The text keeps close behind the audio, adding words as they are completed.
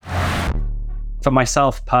for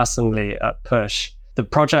myself personally at Push, the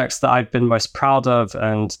projects that I've been most proud of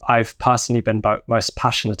and I've personally been most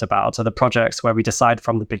passionate about are the projects where we decide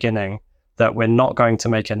from the beginning that we're not going to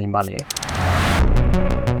make any money.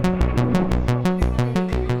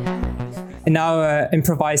 In our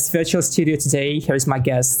improvised virtual studio today, here's my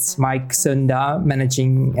guest, Mike Sunda,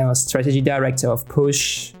 Managing Strategy Director of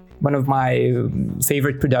Push, one of my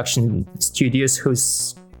favorite production studios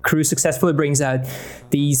whose crew successfully brings out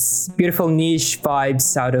these beautiful niche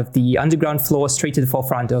vibes out of the underground floor straight to the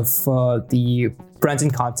forefront of the brand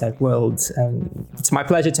and content world. And it's my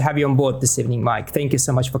pleasure to have you on board this evening, Mike. Thank you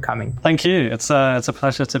so much for coming. Thank you. It's a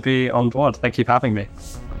pleasure to be on board. Thank you for having me.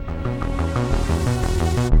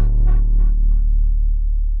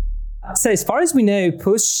 So as far as we know,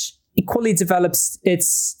 Push equally develops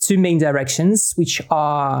its two main directions, which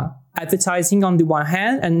are advertising on the one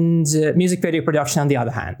hand and music video production on the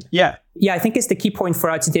other hand. Yeah, I think it's the key point for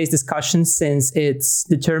our today's discussion, since it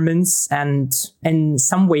determines and in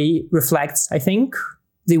some way reflects, I think,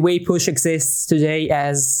 the way Push exists today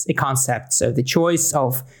as a concept. So the choice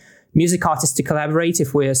of music artists to collaborate,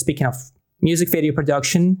 if we're speaking of music video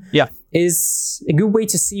production, is a good way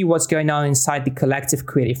to see what's going on inside the collective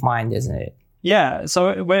creative mind, isn't it? Yeah,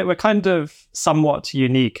 so we're kind of somewhat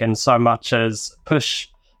unique in so much as Push,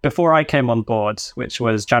 before I came on board, which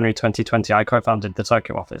was January 2020, I co-founded the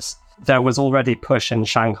Tokyo office. There was already Push in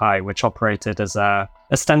Shanghai, which operated as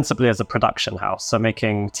ostensibly as a production house, so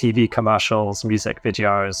making TV commercials, music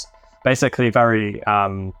videos, basically very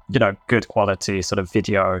good quality sort of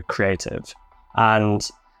video creative. And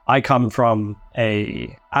I come from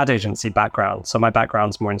a ad agency background, so my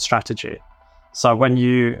background's more in strategy. So when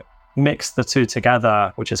you mix the two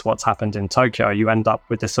together, which is what's happened in Tokyo, you end up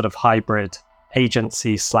with this sort of hybrid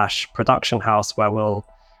agency / production house where we'll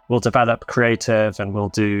develop creative and we'll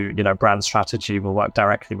do brand strategy. We'll work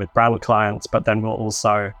directly with brand clients, but then we'll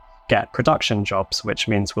also get production jobs, which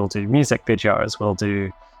means we'll do music videos, we'll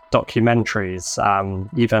do documentaries,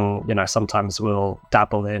 even sometimes we'll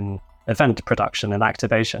dabble in event production and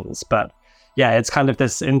activations. But yeah, it's kind of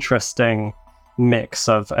this interesting mix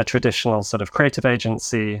of a traditional sort of creative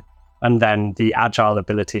agency and then the agile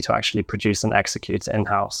ability to actually produce and execute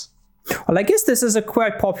in-house. Well, I guess this is a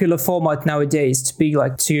quite popular format nowadays,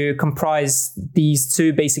 to comprise these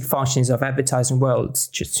two basic functions of advertising world,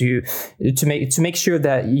 just to make sure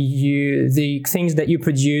that the things that you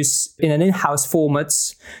produce in an in-house format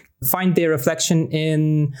find their reflection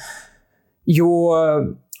in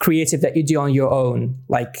your creative that you do on your own.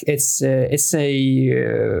 Like it's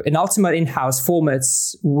an ultimate in-house format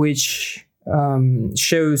which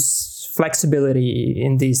shows flexibility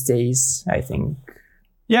in these days, I think.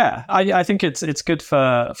 Yeah, I think it's good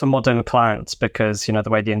for modern clients because, the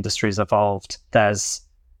way the industry's evolved, there's,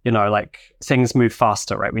 things move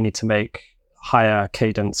faster, right? We need to make higher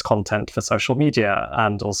cadence content for social media,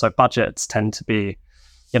 and also budgets tend to be,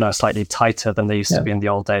 slightly tighter than they used to be in the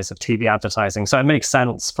old days of TV advertising. So it makes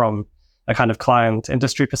sense from a kind of client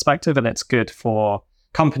industry perspective, and it's good for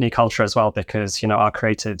company culture as well because, our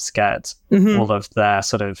creatives get all of their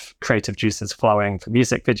sort of creative juices flowing for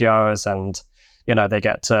music videos, and they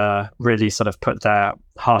get to really sort of put their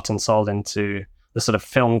heart and soul into the sort of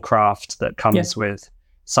film craft that comes with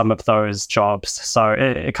some of those jobs. So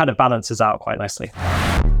it kind of balances out quite nicely.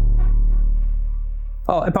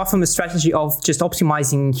 Well, apart from the strategy of just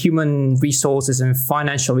optimizing human resources and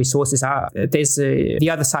financial resources, there's the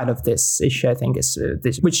other side of this issue, I think, is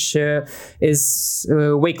which is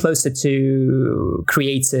way closer to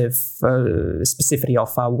creative specificity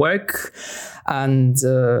of our work. And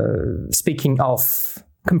speaking of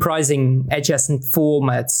comprising adjacent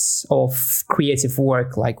formats of creative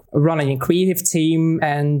work, like running a creative team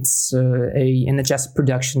and an adjacent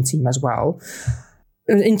production team as well.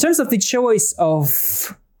 In terms of the choice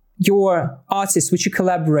of your artists who you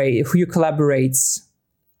collaborate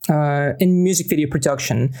in music video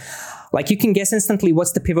production, like you can guess instantly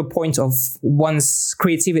what's the pivot point of one's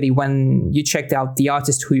creativity when you checked out the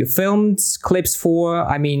artist who you filmed clips for.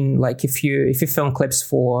 I mean, like if you film clips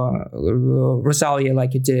for Rosalia,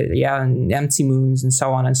 like you did, and Empty Moons and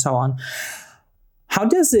so on and so on. How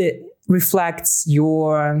does it reflect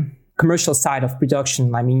your commercial side of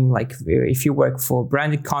production? I mean, like if you work for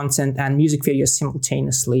branded content and music videos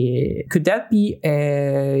simultaneously, could that be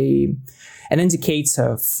an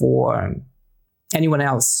indicator for anyone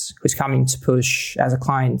else who's coming to Push as a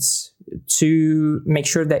client to make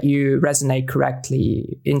sure that you resonate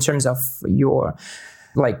correctly in terms of your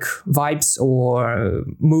like vibes or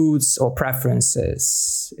moods or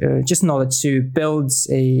preferences, just in order to build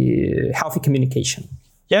a healthy communication?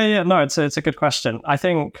 Yeah, no, it's a good question. I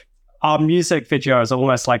think our music video is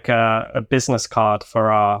almost like a business card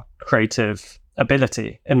for our creative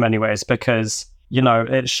ability in many ways, because,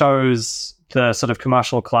 it shows the sort of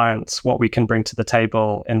commercial clients what we can bring to the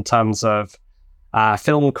table in terms of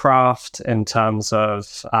film craft, in terms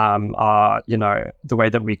of our, the way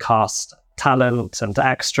that we cast talent and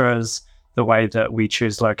extras, the way that we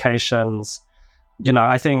choose locations.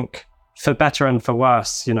 I think for better and for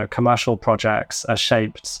worse, commercial projects are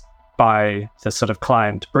shaped by the sort of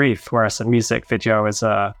client brief, whereas a music video is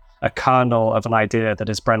a kernel of an idea that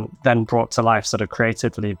is then brought to life sort of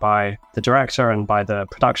creatively by the director and by the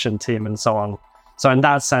production team and so on. So in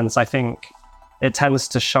that sense, I think it tends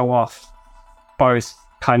to show off both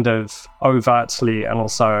kind of overtly and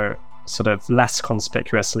also sort of less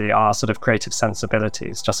conspicuously our sort of creative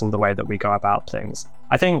sensibilities, just in the way that we go about things.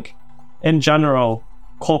 I think in general,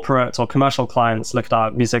 corporate or commercial clients look at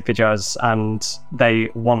our music videos and they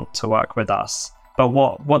want to work with us. But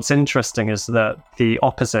what's interesting is that the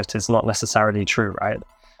opposite is not necessarily true, right?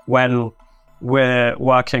 When we're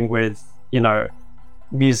working with,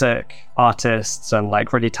 music artists and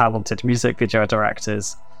like really talented music video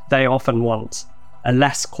directors, they often want a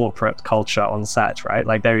less corporate culture on set, right?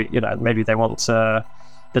 Like they, maybe they want to,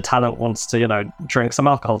 the talent wants to, drink some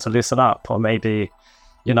alcohol to loosen up, or maybe,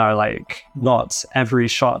 like not every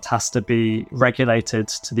shot has to be regulated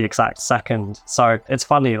to the exact second. So it's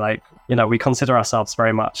funny, like, we consider ourselves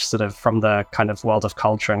very much sort of from the kind of world of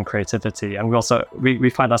culture and creativity. And we also, we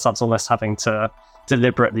find ourselves almost having to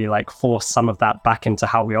deliberately like force some of that back into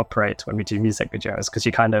how we operate when we do music videos, because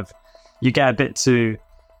you get a bit too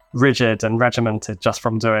rigid and regimented just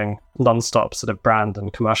from doing non-stop sort of brand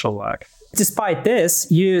and commercial work. Despite this,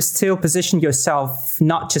 you still position yourself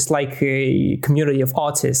not just like a community of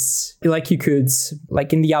artists. Like you could,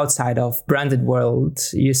 like in the outside of branded world,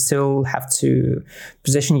 you still have to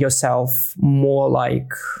position yourself more like,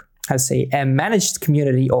 a managed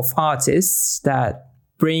community of artists that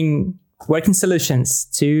bring working solutions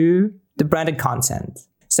to the branded content.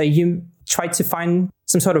 So you try to find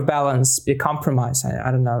some sort of balance, a compromise.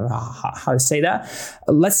 I don't know how to say that.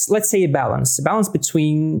 Let's say a balance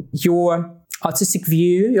between your artistic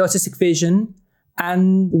view, your artistic vision,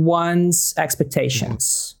 and one's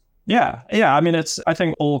expectations. Yeah. I mean, I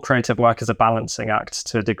think all creative work is a balancing act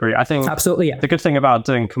to a degree. I think absolutely. Yeah. The good thing about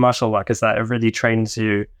doing commercial work is that it really trains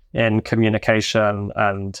you in communication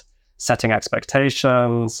and setting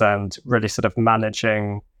expectations and really sort of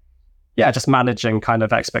managing kind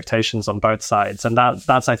of expectations on both sides. And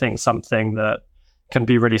that's, I think, something that can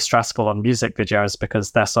be really stressful on music videos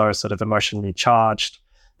because they're so sort of emotionally charged.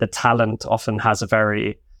 The talent often has a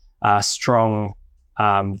very strong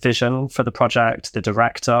vision for the project. The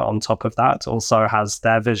director, on top of that, also has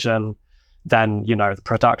their vision. Then, the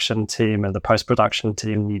production team and the post-production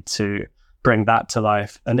team need to bring that to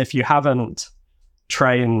life. And if you haven't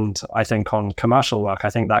trained, I think, on commercial work, I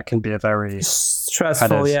think that can be a very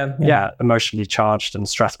stressful, emotionally charged and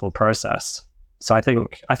stressful process. So I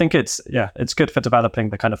think it's good for developing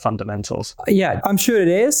the kind of fundamentals. Yeah, I'm sure it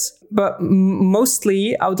is. But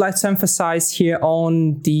mostly I would like to emphasize here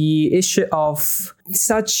on the issue of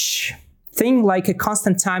such thing like a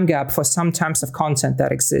constant time gap for some types of content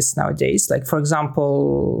that exists nowadays. Like, for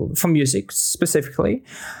example, for music specifically,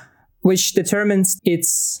 which determines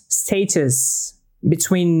its status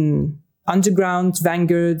between underground,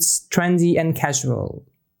 vanguards, trendy, and casual.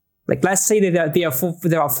 Like, let's say that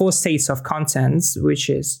there are four states of content, which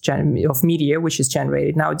is of media, which is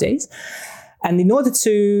generated nowadays. And in order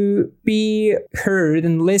to be heard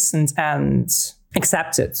and listened and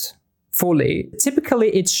accepted fully, typically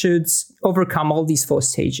it should overcome all these four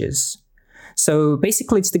stages. So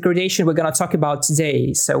basically, it's the gradation we're going to talk about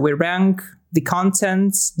today. So we rank the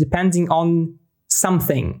content depending on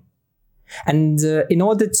something. And in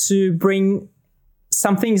order to bring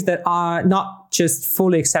some things that are not just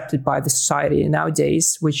fully accepted by the society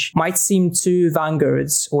nowadays, which might seem too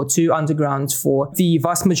vanguards or too underground for the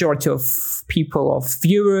vast majority of people, of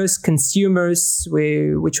viewers, consumers,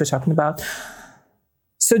 which we're talking about.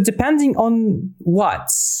 So depending on what?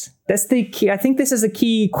 That's the key. I think this is a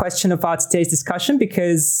key question of our today's discussion,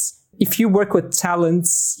 because if you work with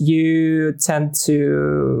talents, you tend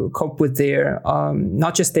to cope with their,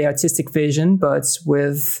 not just their artistic vision, but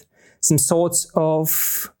with some sort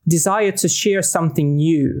of desire to share something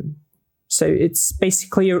new. So it's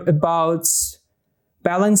basically about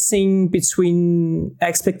balancing between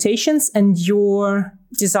expectations and your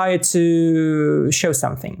desire to show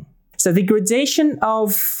something. So the gradation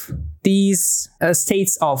of these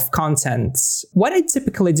states of content, what it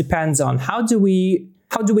typically depends on, how do we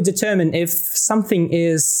how do we determine if something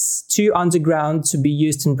is too underground to be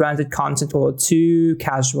used in branded content or too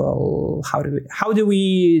casual? How do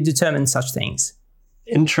we determine such things?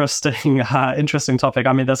 Interesting topic.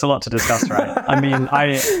 I mean, there's a lot to discuss, right? I mean,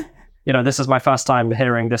 this is my first time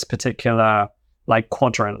hearing this particular like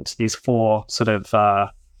quadrant, these four sort of,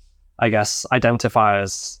 I guess,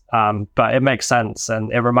 identifiers. But it makes sense.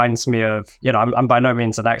 And it reminds me of, I'm by no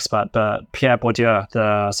means an expert, but Pierre Bourdieu,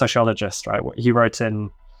 the sociologist, right? He wrote in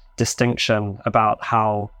Distinction about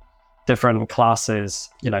how different classes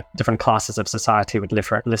of society would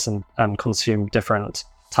listen and consume different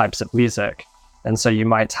types of music. And so you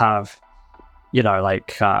might have,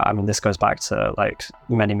 this goes back to like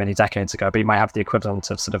many, many decades ago, but you might have the equivalent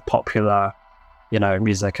of sort of popular,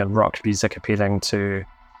 music and rock music appealing to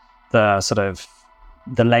the sort of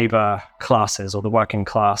the labor classes or the working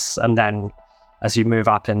class. And then as you move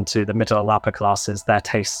up into the middle and upper classes, their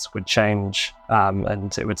tastes would change,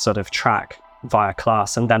 and it would sort of track via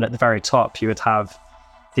class. And then at the very top, you would have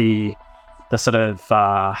the sort of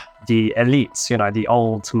the elites, the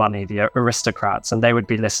old money, the aristocrats, and they would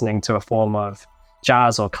be listening to a form of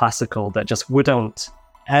jazz or classical that just wouldn't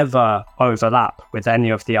ever overlap with any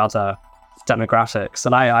of the other demographics.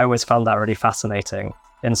 And I always found that really fascinating,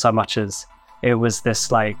 in so much as it was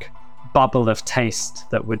this like bubble of taste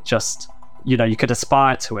that would just, you could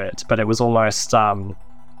aspire to it, but it was almost sort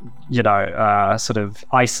of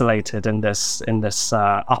isolated in this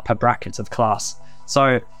upper bracket of class.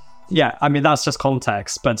 So yeah, I mean, that's just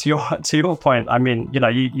context. But to your point, I mean,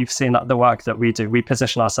 you've seen the work that we do. We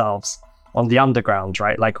position ourselves on the underground,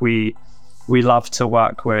 right? Like we love to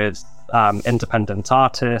work with independent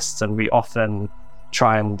artists, and we often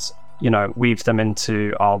try and weave them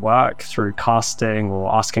into our work through casting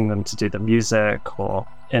or asking them to do the music or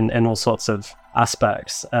in all sorts of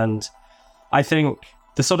aspects. And I think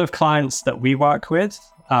the sort of clients that we work with,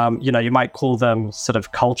 you might call them sort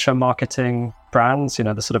of culture marketing brands,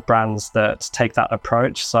 the sort of brands that take that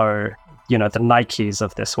approach. So, the Nikes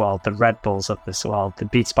of this world, the Red Bulls of this world, the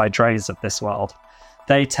Beats by Dre's of this world,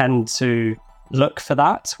 they tend to look for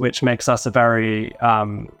that, which makes us a very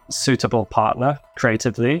suitable partner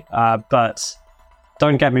creatively. But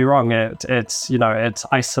don't get me wrong, it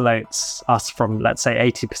isolates us from, let's say,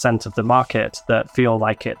 80% of the market that feel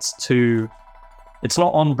like it's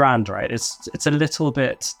not on brand, right? It's a little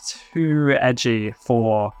bit too edgy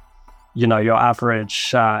for, your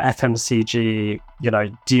average FMCG,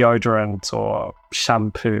 deodorant or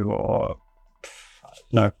shampoo or,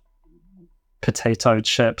 potato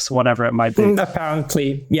chips, whatever it might be.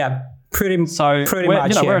 Apparently, yeah. Pretty much.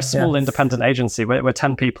 We're a small independent agency. We're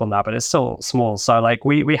 10 people now, but it's still small. So like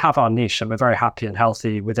we have our niche and we're very happy and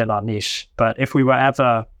healthy within our niche. But if we were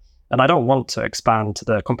ever, and I don't want to expand to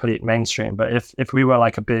the complete mainstream, but if we were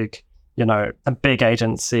like a big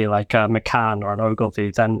agency like a McCann or an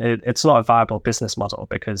Ogilvy, then it's not a viable business model,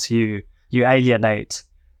 because you alienate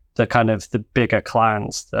the kind of the bigger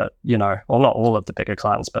clients that, well, not all of the bigger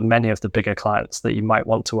clients, but many of the bigger clients that you might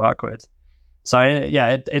want to work with. So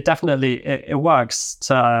it definitely works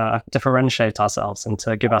to differentiate ourselves and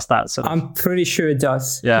to give us that sort of... I'm pretty sure it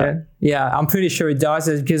does. Yeah, I'm pretty sure it does,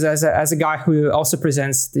 because as a guy who also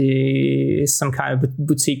presents some kind of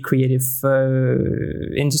boutique creative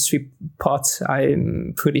industry part,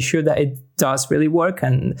 I'm pretty sure that it does really work,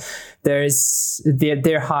 and there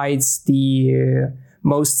hides the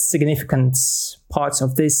most significant parts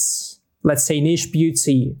of this, let's say, niche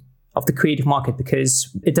beauty of the creative market, because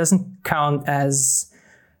it doesn't count as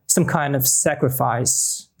some kind of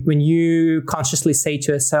sacrifice. When you consciously say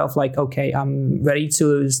to yourself, like, okay, I'm ready to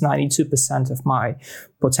lose 92% of my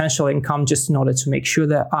potential income just in order to make sure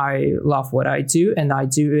that I love what I do, and I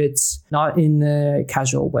do it not in a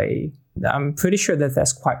casual way, I'm pretty sure that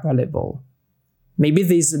that's quite valuable. Maybe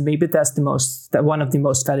that's one of the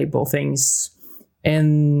most valuable things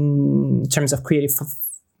in terms of creative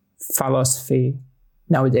philosophy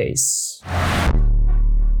nowadays.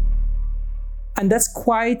 And that's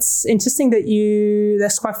quite interesting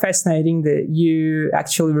that's quite fascinating that you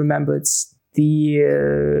actually remembered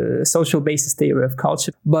the social basis theory of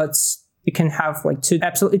culture. But you can have like two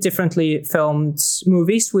absolutely differently filmed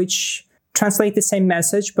movies which translate the same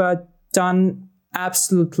message, but done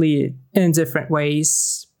absolutely in different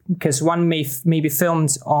ways. Because one may be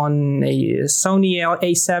filmed on a Sony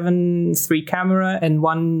A7 III camera, and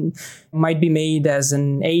one might be made as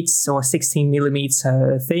an 8 or 16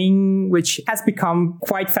 millimeter thing, which has become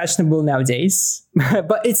quite fashionable nowadays.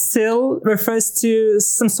 But it still refers to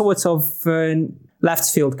some sort of left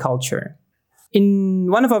field culture. In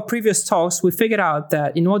one of our previous talks, we figured out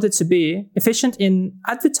that in order to be efficient in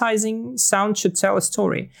advertising, sound should tell a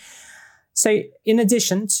story. So in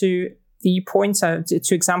addition to the points,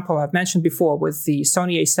 to example I've mentioned before with the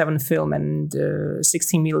Sony A7 film and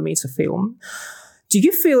 16mm film, do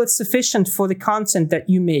you feel it's sufficient for the content that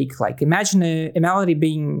you make? Like imagine a melody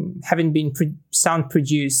having been sound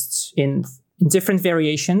produced in different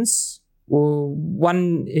variations.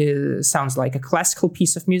 One sounds like a classical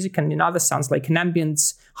piece of music, and another sounds like an ambient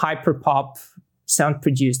hyper pop sound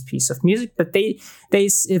produced piece of music. But they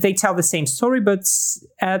tell the same story, but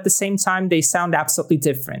at the same time they sound absolutely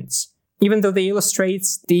different, even though they illustrate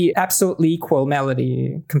the absolutely equal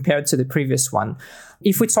melody compared to the previous one.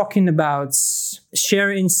 If we're talking about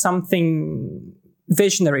sharing something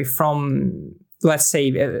visionary from, let's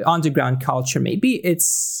say, underground culture, maybe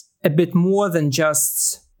it's a bit more than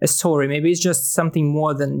just a story. Maybe it's just something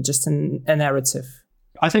more than just a narrative.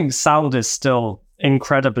 I think sound is still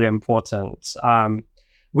incredibly important.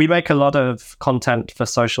 We make a lot of content for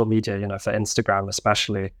social media, for Instagram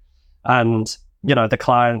especially. And, the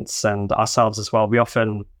clients and ourselves as well, we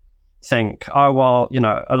often think, oh, well,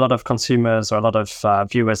 a lot of consumers or a lot of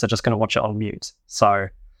viewers are just going to watch it on mute. So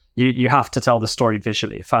you have to tell the story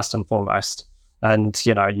visually, first and foremost. And,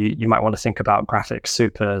 you might want to think about graphic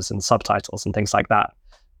supers and subtitles and things like that.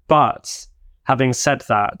 But having said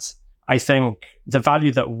that, I think the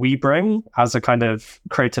value that we bring as a kind of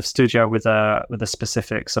creative studio with a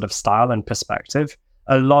specific sort of style and perspective,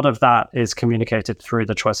 a lot of that is communicated through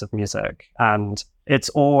the choice of music. And it's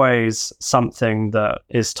always something that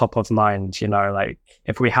is top of mind, like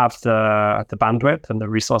if we have the bandwidth and the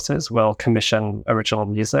resources, we'll commission original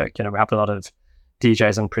music. We have a lot of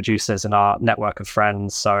DJs and producers in our network of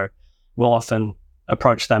friends. So we'll often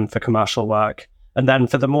approach them for commercial work. And then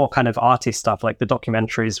for the more kind of arty stuff, like the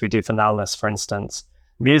documentaries we do for Nowless, for instance,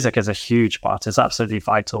 music is a huge part. It's absolutely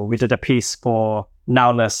vital. We did a piece for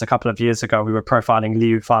Nowless a couple of years ago. We were profiling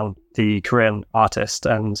Liu Fan, the Korean artist,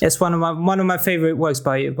 and it's one of my favorite works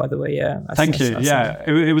by you, by the way. Yeah, thank you. Yeah,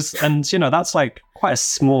 it was, and that's like quite a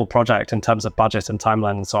small project in terms of budget and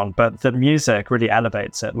timeline and so on. But the music really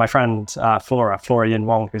elevates it. My friend Flora Yin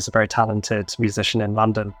Wong, who's a very talented musician in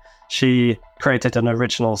London, she created an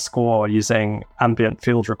original score using ambient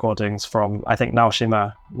field recordings from, I think,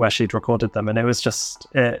 Naoshima, where she'd recorded them. And it was just,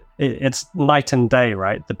 it's night and day,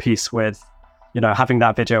 right? The piece with, having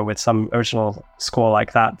that video with some original score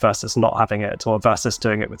like that versus not having it, or versus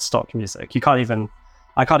doing it with stock music.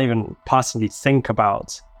 I can't even personally think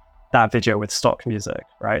about that video with stock music,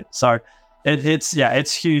 right? So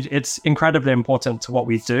it's huge. It's incredibly important to what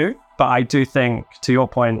we do. But I do think, to your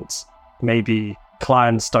point, maybe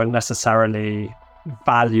clients don't necessarily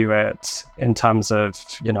value it in terms of,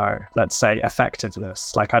 let's say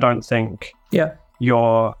effectiveness. Like, I don't think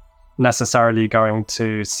you're necessarily going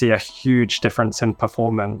to see a huge difference in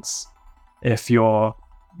performance if you're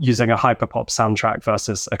using a hyperpop soundtrack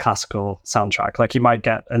versus a classical soundtrack. Like, you might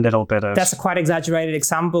get a little bit of... That's a quite exaggerated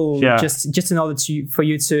example, just in order for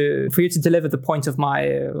you to deliver the point of my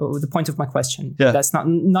question. Yeah. That's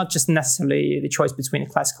not just necessarily the choice between a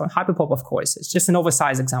classical and hyperpop, of course. It's just an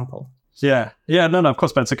oversized example. Yeah, no, of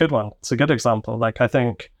course, but it's a good one. It's a good example. Like, I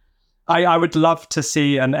think I would love to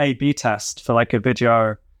see an A/B test for like a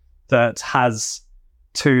video that has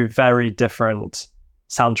two very different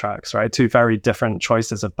soundtracks, right? Two very different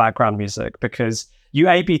choices of background music, because you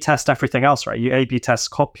A/B test everything else, right? You A/B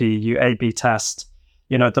test copy, you A/B test,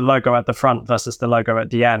 the logo at the front versus the logo at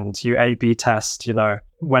the end. You A/B test,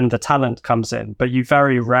 when the talent comes in, but you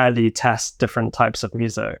very rarely test different types of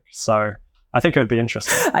music. So I think it would be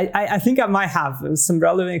interesting. I think I might have some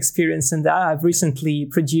relevant experience in that. I've recently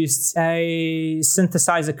produced a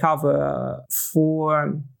synthesizer cover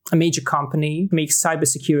for a major company, makes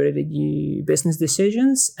cybersecurity business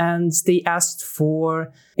decisions, and they asked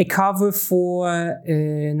for a cover for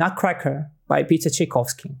Nutcracker by Peter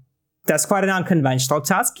Tchaikovsky. That's quite an unconventional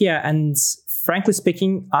task, and frankly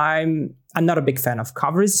speaking, I'm not a big fan of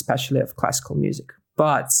covers, especially of classical music.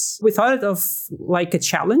 But we thought of like a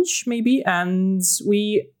challenge maybe, and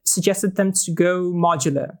we suggested them to go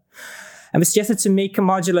modular. And we suggested to make a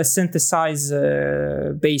modular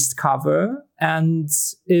synthesizer-based cover, and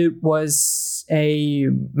it was a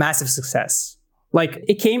massive success. Like,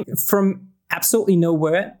 it came from absolutely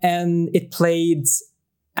nowhere, and it played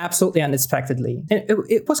absolutely unexpectedly. And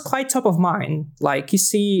it was quite top of mind. Like, you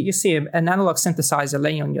see an analog synthesizer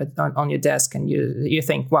laying on your desk, and you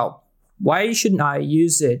think, well, why shouldn't I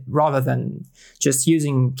use it rather than just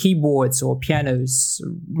using keyboards or pianos?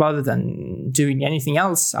 Rather than doing anything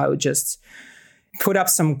else, I would just put up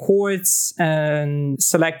some chords and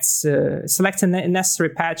select a necessary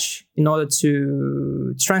patch in order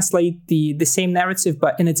to translate the same narrative,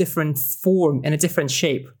 but in a different form, in a different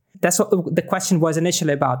shape. that's what the question was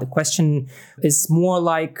initially about. The question is more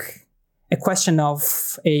like a question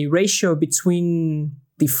of a ratio between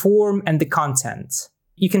the form and the content.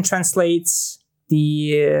 You can translate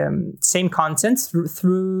the same content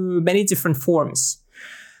through many different forms.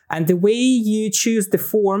 And the way you choose the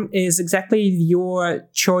form is exactly your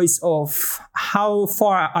choice of how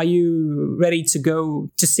far are you ready to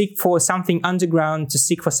go to seek for something underground, to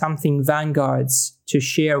seek for something vanguard, to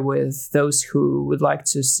share with those who would like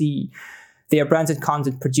to see their branded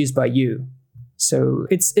content produced by you. So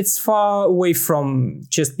it's far away from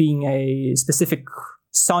just being a specific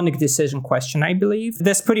sonic decision question, I believe.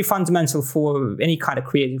 That's pretty fundamental for any kind of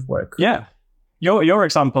creative work. Yeah. Your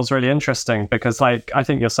example is really interesting because, like, I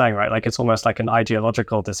think you're saying, right, like, it's almost like an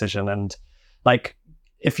ideological decision. And like,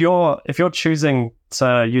 if you're choosing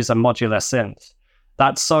to use a modular synth,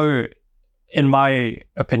 that's so, in my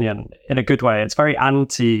opinion, in a good way, it's very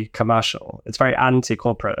anti-commercial. It's very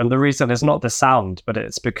anti-corporate. And the reason is not the sound, but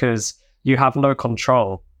it's because you have no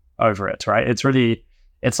control over it, right? It's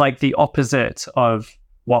like the opposite of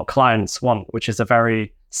what clients want, which is a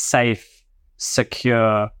very safe,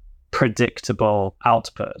 secure, predictable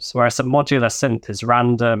output, whereas a modular synth is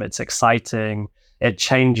random, it's exciting, it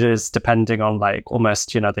changes depending on, like,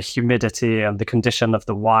 almost, the humidity and the condition of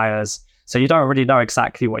the wires, so you don't really know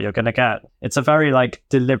exactly what you're going to get. It's a very, like,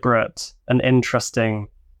 deliberate and interesting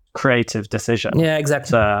creative decision. Yeah,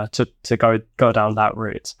 exactly. To go down that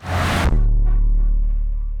route.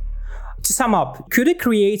 To sum up, could a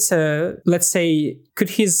creator, let's say, could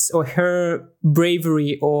his or her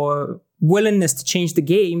bravery or willingness to change the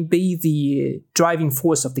game be the driving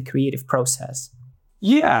force of the creative process?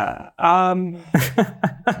 Yeah.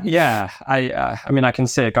 Yeah. I mean, I can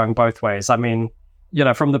see it going both ways. I mean,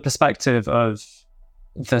 from the perspective of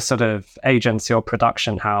the sort of agency or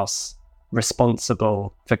production house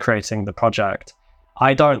responsible for creating the project,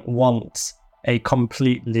 I don't want a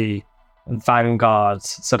completely vanguard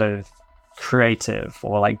sort of creative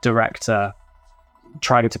or, like, director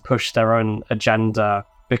trying to push their own agenda,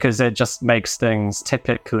 because it just makes things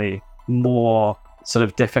typically more sort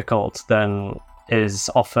of difficult than is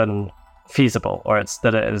often feasible, or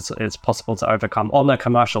it's possible to overcome on a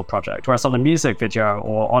commercial project. Whereas on a music video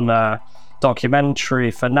or on a documentary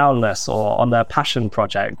for Nowness or on a passion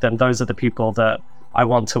project, then those are the people that I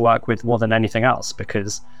want to work with more than anything else,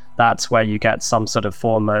 because that's where you get some sort of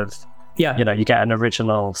form of, you get an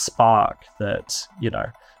original spark that,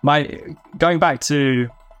 going back to,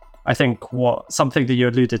 I think, something that you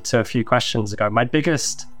alluded to a few questions ago, my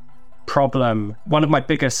biggest problem, one of my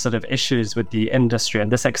biggest sort of issues with the industry,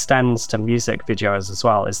 and this extends to music videos as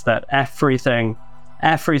well, is that everything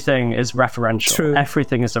is referential. True.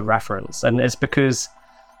 Everything is a reference, and it's because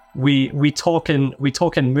we talk in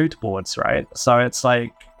mood boards, right? So it's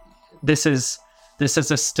like, this is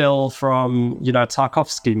a still from,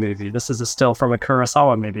 Tarkovsky movie. This is a still from a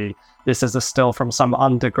Kurosawa movie. This is a still from some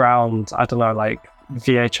underground, I don't know, like,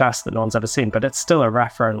 VHS that no one's ever seen, but it's still a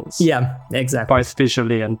reference. Yeah, exactly. Both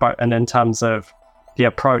visually and in terms of the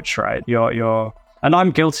approach, right? And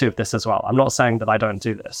I'm guilty of this as well. I'm not saying that I don't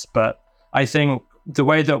do this, but I think the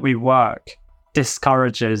way that we work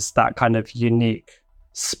discourages that kind of unique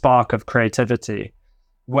spark of creativity,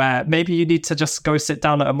 where maybe you need to just go sit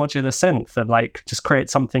down at a modular synth and, like, just create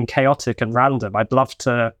something chaotic and random. I'd love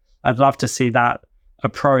to see that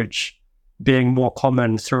approach being more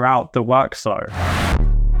common throughout the workflow.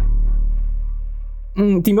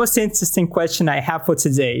 The most interesting question I have for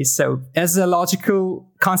today. So, as a logical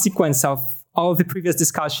consequence of all the previous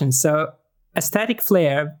discussions, so aesthetic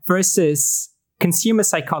flair versus consumer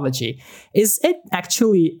psychology, is it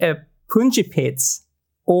actually a punji pit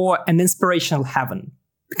or an inspirational heaven?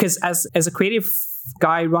 Because as a creative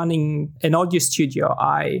guy running an audio studio,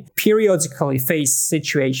 I periodically face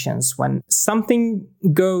situations when something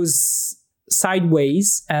goes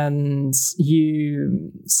sideways and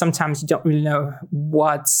sometimes you don't really know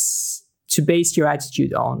what to base your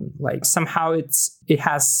attitude on. Like, somehow it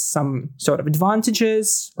has some sort of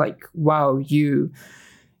advantages, like, wow, you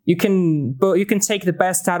can take the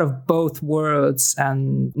best out of both worlds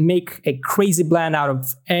and make a crazy blend out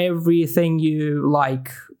of everything you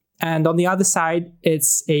like. And on the other side,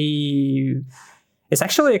 it's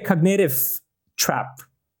actually a cognitive trap,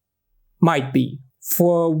 might be,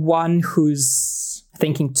 for one who's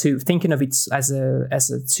thinking of it as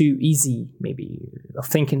a too easy, maybe, or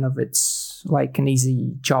thinking of it like an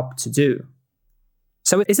easy job to do.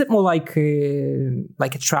 So is it more like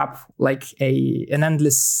a trap, like an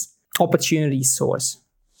endless opportunity source?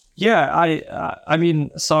 Yeah, I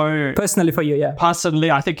mean, so personally for you, yeah.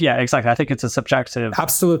 Personally, I think, yeah, exactly. I think it's a subjective.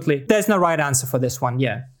 Absolutely, there's no right answer for this one.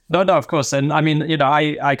 Yeah. No, of course. And I mean,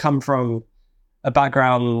 I come from a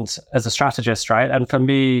background as a strategist, right? And for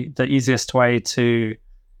me, the easiest way to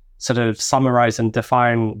sort of summarize and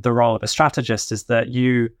define the role of a strategist is that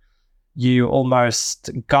you almost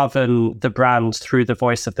govern the brand through the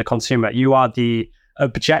voice of the consumer. You are the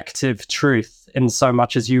objective truth in so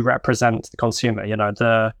much as you represent the consumer.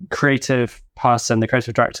 The creative person, the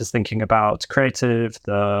creative director is thinking about creative,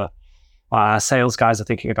 the sales guys are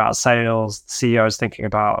thinking about sales, CEOs thinking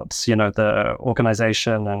about, the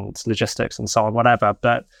organization and logistics and so on, whatever.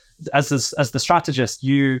 But as the strategist,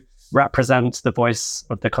 you represent the voice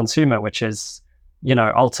of the consumer, which is,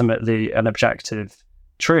 ultimately an objective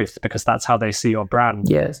truth, because that's how they see your brand.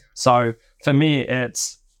 Yes. So for me,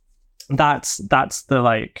 that's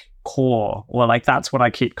the core, or that's what I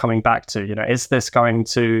keep coming back to. Is this going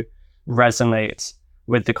to resonate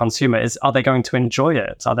with the consumer? Are they going to enjoy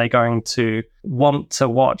it? Are they going to want to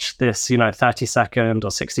watch this 30-second or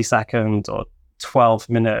 60-second or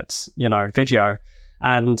 12-minute video?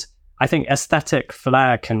 And I think aesthetic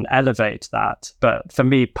flair can elevate that, but for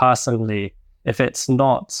me personally, if it's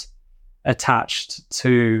not attached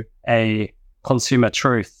to a consumer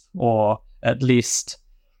truth, or at least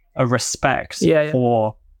a respect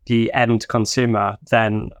for the end consumer,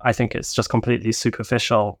 then I think it's just completely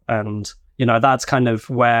superficial. And that's kind of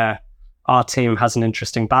where our team has an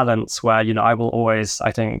interesting balance, where I will always,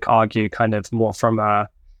 I think, argue kind of more from a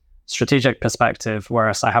strategic perspective,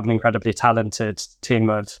 whereas I have an incredibly talented team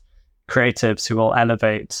of creatives who will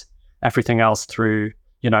elevate everything else through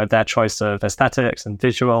their choice of aesthetics and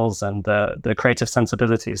visuals and the creative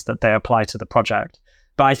sensibilities that they apply to the project.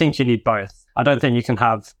 But I think you need both. I don't think you can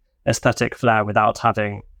have aesthetic flair without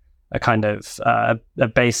having a kind of a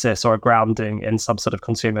basis or a grounding in some sort of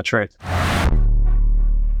consumer truth.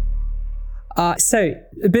 So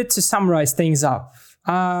a bit to summarize things up,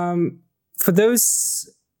 for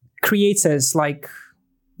those creators like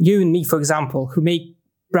you and me, for example, who make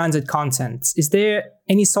branded content, is there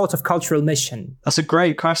any sort of cultural mission? That's a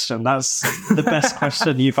great question. That's the best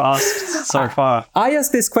question you've asked so far. I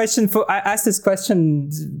ask this question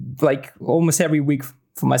like almost every week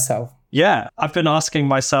for myself. Yeah, I've been asking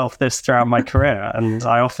myself this throughout my career, and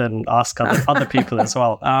I often ask other people as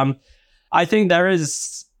well. I think there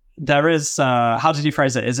is. How did you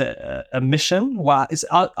phrase it? Is it a mission?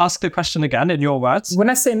 Ask the question again in your words. When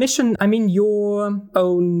I say mission, I mean your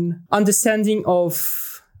own understanding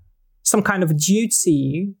of some kind of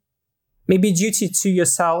duty, maybe duty to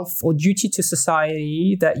yourself or duty to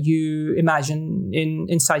society that you imagine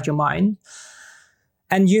inside your mind.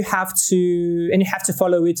 And you have to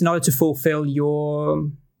follow it in order to fulfill your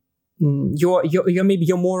maybe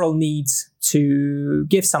your moral needs to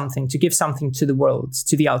give something to the world,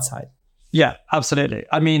 to the outside. Yeah, absolutely.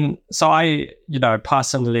 I mean, so I,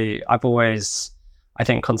 personally, I've always, I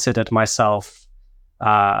think, considered myself,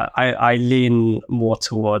 I lean more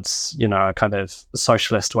towards, a kind of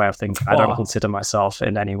socialist way of thinking. I don't consider myself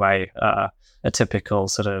in any way a typical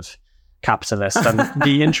sort of capitalist. And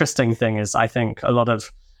the interesting thing is, I think a lot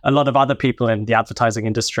of other people in the advertising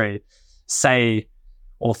industry say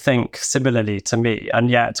or think similarly to me,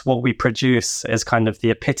 and yet what we produce is kind of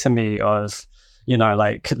the epitome of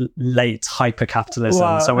late hyper capitalism.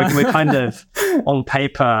 Wow. So we're kind of on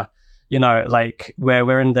paper,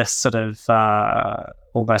 we're in this sort of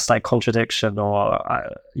almost like contradiction or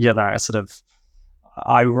sort of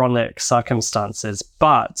ironic circumstances.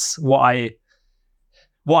 But what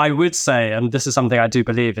I would say, and this is something I do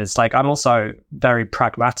believe, is I'm also very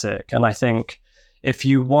pragmatic. And I think if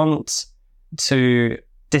you want to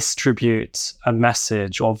distribute a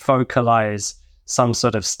message or vocalize some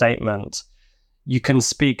sort of statement, you can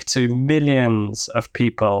speak to millions of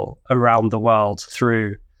people around the world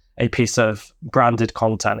through a piece of branded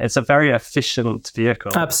content. It's a very efficient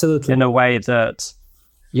vehicle. Absolutely. In a way that,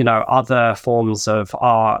 other forms of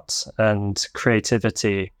art and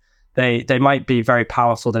creativity, they might be very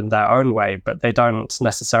powerful in their own way, but they don't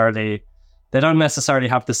necessarily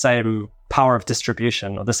have the same power of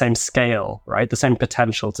distribution or the same scale, right? The same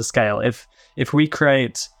potential to scale. If we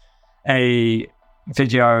create a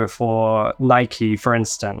video for Nike, for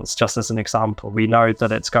instance, just as an example, we know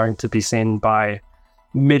that it's going to be seen by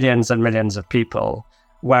millions and millions of people.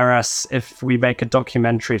 Whereas if we make a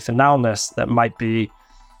documentary for Nowness that might be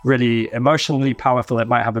really emotionally powerful, it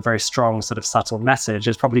might have a very strong sort of subtle message,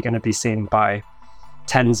 it's probably going to be seen by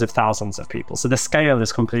tens of thousands of people. So the scale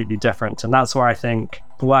is completely different. And that's where I think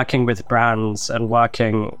working with brands and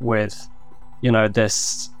working with,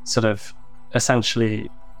 this sort of essentially,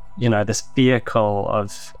 this vehicle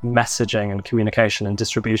of messaging and communication and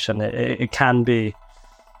distribution, it can be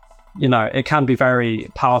it can be very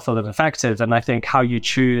powerful and effective. And I think how you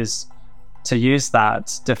choose to use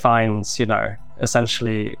that defines,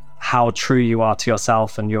 essentially how true you are to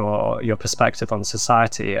yourself and your perspective on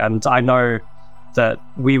society. And I know that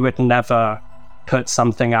we would never put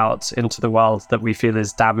something out into the world that we feel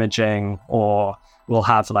is damaging or will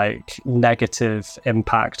have like negative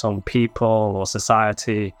impact on people or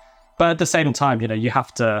society. But at the same time, you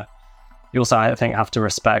also, I think, have to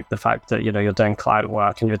respect the fact that, you're doing client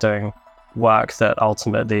work and you're doing work that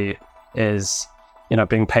ultimately is,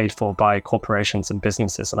 being paid for by corporations and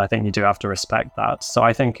businesses. And I think you do have to respect that. So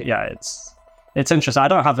I think, it's interesting. I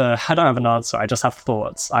don't have an answer. I just have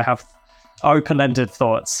thoughts. I have open-ended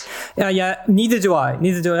thoughts. Yeah. Neither do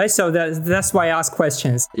I. So that's why I ask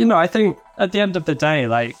questions. I think at the end of the day,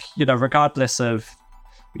 like, regardless of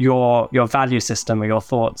your value system or your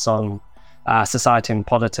thoughts on society and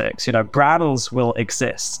politics, brands will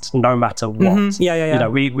exist no matter what. Mm-hmm. Yeah.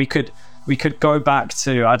 We could go back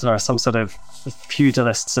to, I don't know, some sort of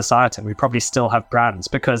feudalist society and we probably still have brands,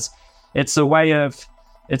 because it's a way of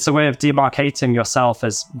demarcating yourself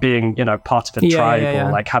as being, part of a tribe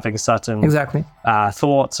or like having certain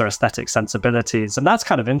thoughts or aesthetic sensibilities. And that's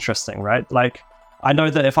kind of interesting, right? Like, I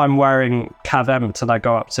know that if I'm wearing Cavemt and I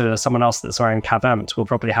go up to someone else that's wearing Cavemt, we'll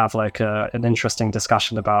probably have like an interesting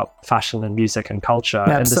discussion about fashion and music and culture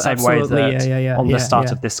in the same way that on the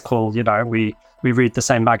start of this call, we read the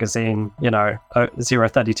same magazine,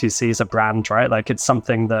 032C is a brand, right? Like, it's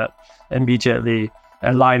something that immediately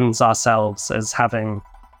aligns ourselves as having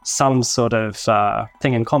some sort of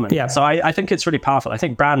thing in common. Yeah. So I think it's really powerful. I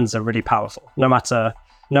think brands are really powerful, no matter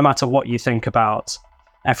what you think about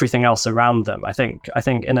everything else around them. I think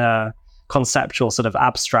in a conceptual sort of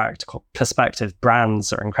abstract perspective,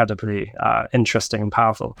 brands are incredibly interesting and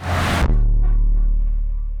powerful.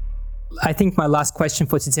 I think my last question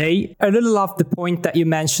for today, I really love the point that you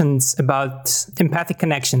mentioned about empathic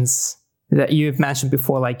connections that you've mentioned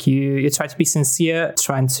before. Like you try to be sincere,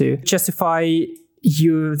 trying to justify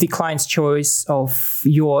the client's choice of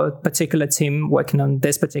your particular team working on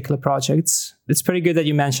this particular project. It's pretty good that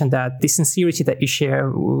you mentioned that the sincerity that you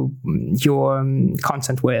share your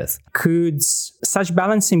content with. Could such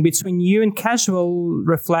balancing between you and casual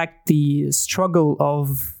reflect the struggle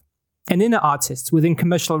of an inner artist within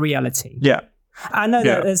commercial reality? Yeah. I know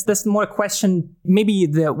that there's more a question maybe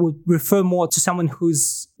that would refer more to someone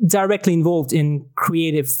who's directly involved in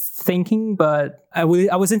creative thinking, but I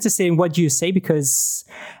was interested in what you say, because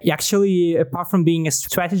actually, apart from being a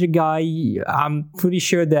strategy guy, I'm pretty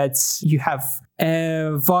sure that you have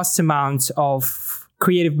a vast amount of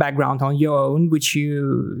creative background on your own, which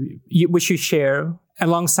you share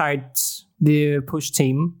alongside the Push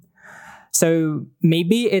team. So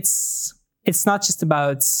maybe it's not just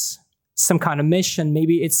about some kind of mission.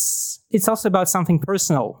 Maybe it's also about something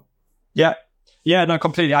personal. Yeah, no,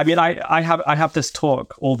 completely. I mean, I have this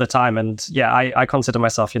talk all the time, and I consider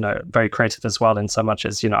myself, very creative as well, in so much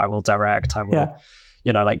as, I will direct, I will,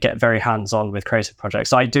 like get very hands-on with creative projects.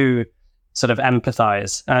 So I do sort of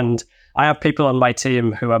empathize, and I have people on my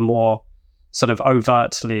team who are more sort of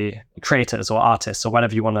overtly creators or artists or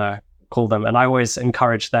whatever you want to call them. And I always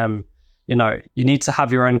encourage them, you need to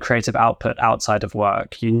have your own creative output outside of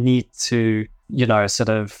work. You need to, sort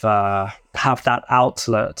of have that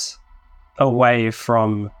outlet away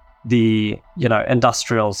from the,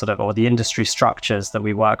 industrial sort of, or the industry structures that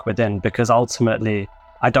we work within, because ultimately,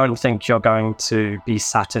 I don't think you're going to be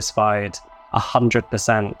satisfied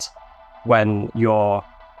 100% when you're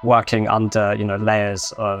working under,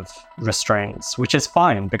 layers of restraints, which is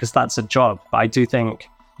fine because that's a job. But I do think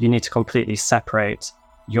you need to completely separate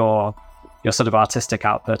your sort of artistic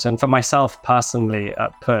output. And for myself personally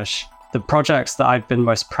at Push, the projects that I've been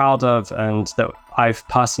most proud of and that I've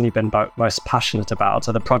personally been most passionate about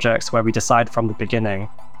are the projects where we decide from the beginning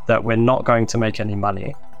that we're not going to make any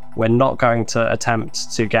money. We're not going to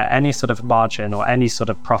attempt to get any sort of margin or any sort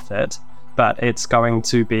of profit, but it's going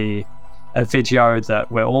to be a video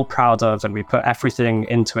that we're all proud of and we put everything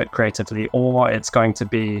into it creatively. Or it could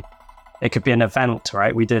be an event,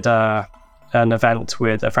 right? We did an event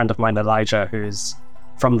with a friend of mine, Elijah, who's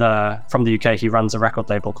from the UK. He runs a record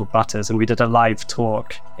label called Butters, and we did a live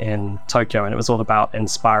talk in Tokyo, and it was all about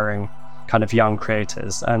inspiring kind of young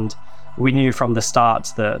creators. And we knew from the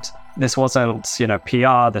start that this wasn't,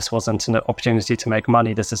 PR, this wasn't an opportunity to make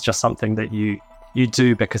money. This is just something that you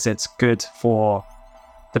do because it's good for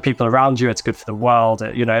the people around you, it's good for the world.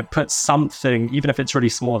 It puts something, even if it's really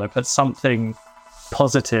small, it puts something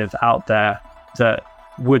positive out there that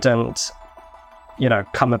wouldn't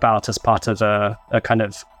come about as part of a kind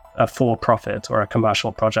of a for-profit or a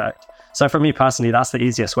commercial project. So for me personally, that's the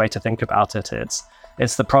easiest way to think about it.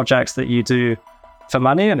 It's the projects that you do for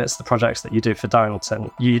money, and it's the projects that you do for don't, and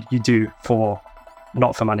you do for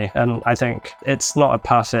not for money. And I think it's not a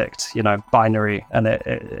perfect, binary, and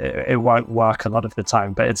it won't work a lot of the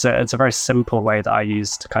time. But it's a very simple way that I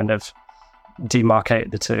use to kind of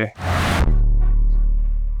demarcate the two.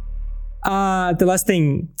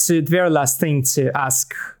 The very last thing to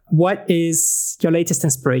ask: what is your latest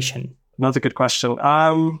inspiration? Another good question.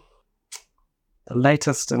 The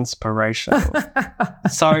latest inspiration.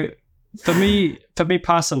 So for me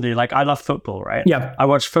personally, like, I love football, right? Yeah. I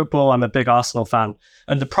watch football. I'm a big Arsenal fan.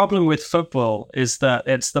 And the problem with football is that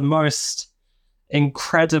it's the most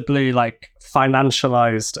incredibly like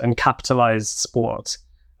financialized and capitalized sport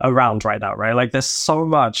around right now, right? Like, there's so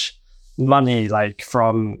much money, like,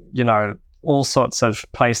 from, all sorts of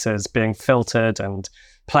places being filtered, and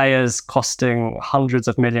players costing hundreds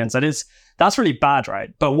of millions. That's really bad,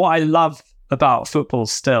 right? But what I love about football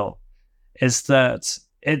still is that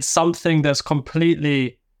it's something that's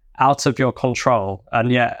completely out of your control,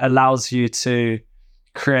 and yet allows you to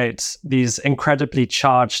create these incredibly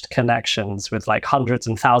charged connections with like hundreds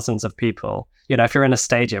and thousands of people. If you're in a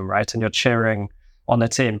stadium, right, and you're cheering on a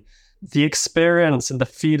team, the experience and the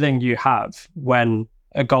feeling you have when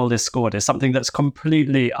a goal is scored is something that's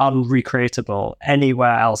completely unrecreatable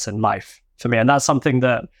anywhere else in life for me. And that's something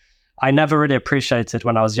that I never really appreciated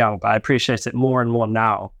when I was young, but I appreciate it more and more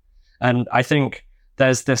now. And I think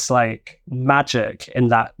there's this like magic in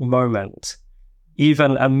that moment,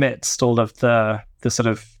 even amidst all of the sort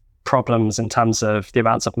of problems in terms of the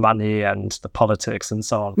amounts of money and the politics and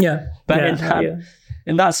so on. Yeah. But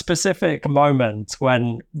in that specific moment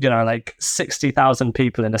when, like 60,000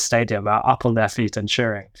 people in a stadium are up on their feet and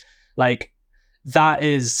cheering, like, that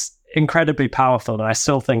is incredibly powerful. And I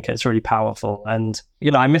still think it's really powerful. And,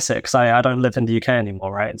 I miss it because I don't live in the UK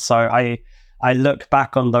anymore, right? So I look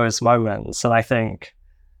back on those moments and I think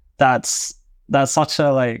that's such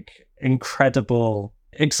a like incredible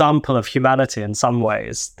example of humanity in some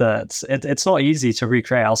ways that it's not easy to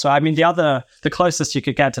recreate elsewhere. I mean, the closest you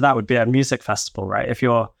could get to that would be a music festival, right? If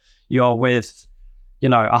you're with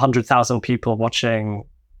 100,000 people watching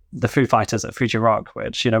the Foo Fighters at Fuji Rock,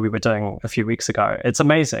 which we were doing a few weeks ago, it's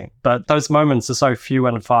amazing. But those moments are so few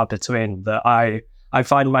and far between that I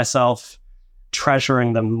find myself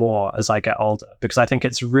treasuring them more as I get older, because I think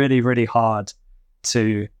it's really, really hard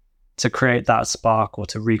to create that spark or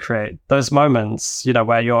to recreate those moments,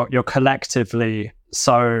 where you're collectively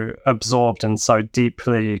so absorbed and so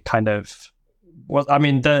deeply kind of,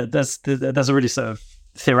 there's a really sort of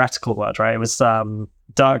theoretical word, right? It was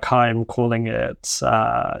Durkheim calling it,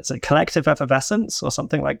 is it collective effervescence or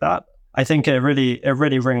something like that? I think it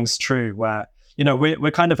really rings true where, we're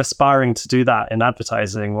kind of aspiring to do that in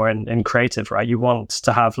advertising or in creative, right? You want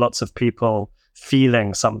to have lots of people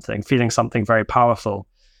feeling something very powerful.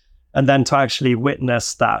 And then to actually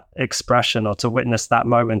witness that expression or to witness that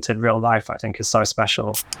moment in real life, I think is so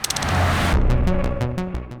special.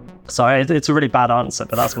 So it's a really bad answer,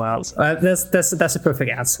 but that's my answer. That's a perfect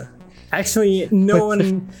answer. Actually, no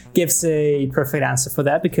one gives a perfect answer for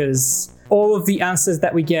that, because all of the answers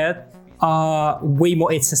that we get are way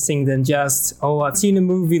more interesting than just, I've seen a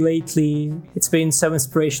movie lately, it's been so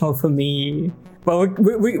inspirational for me. Well,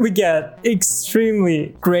 we get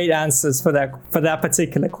extremely great answers for that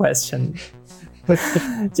particular question.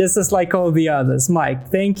 Just as like all the others. Mike,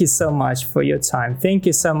 thank you so much for your time. Thank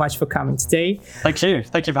you so much for coming today. Thank you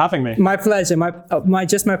for having me. My pleasure. My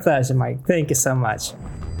pleasure, Mike. Thank you so much.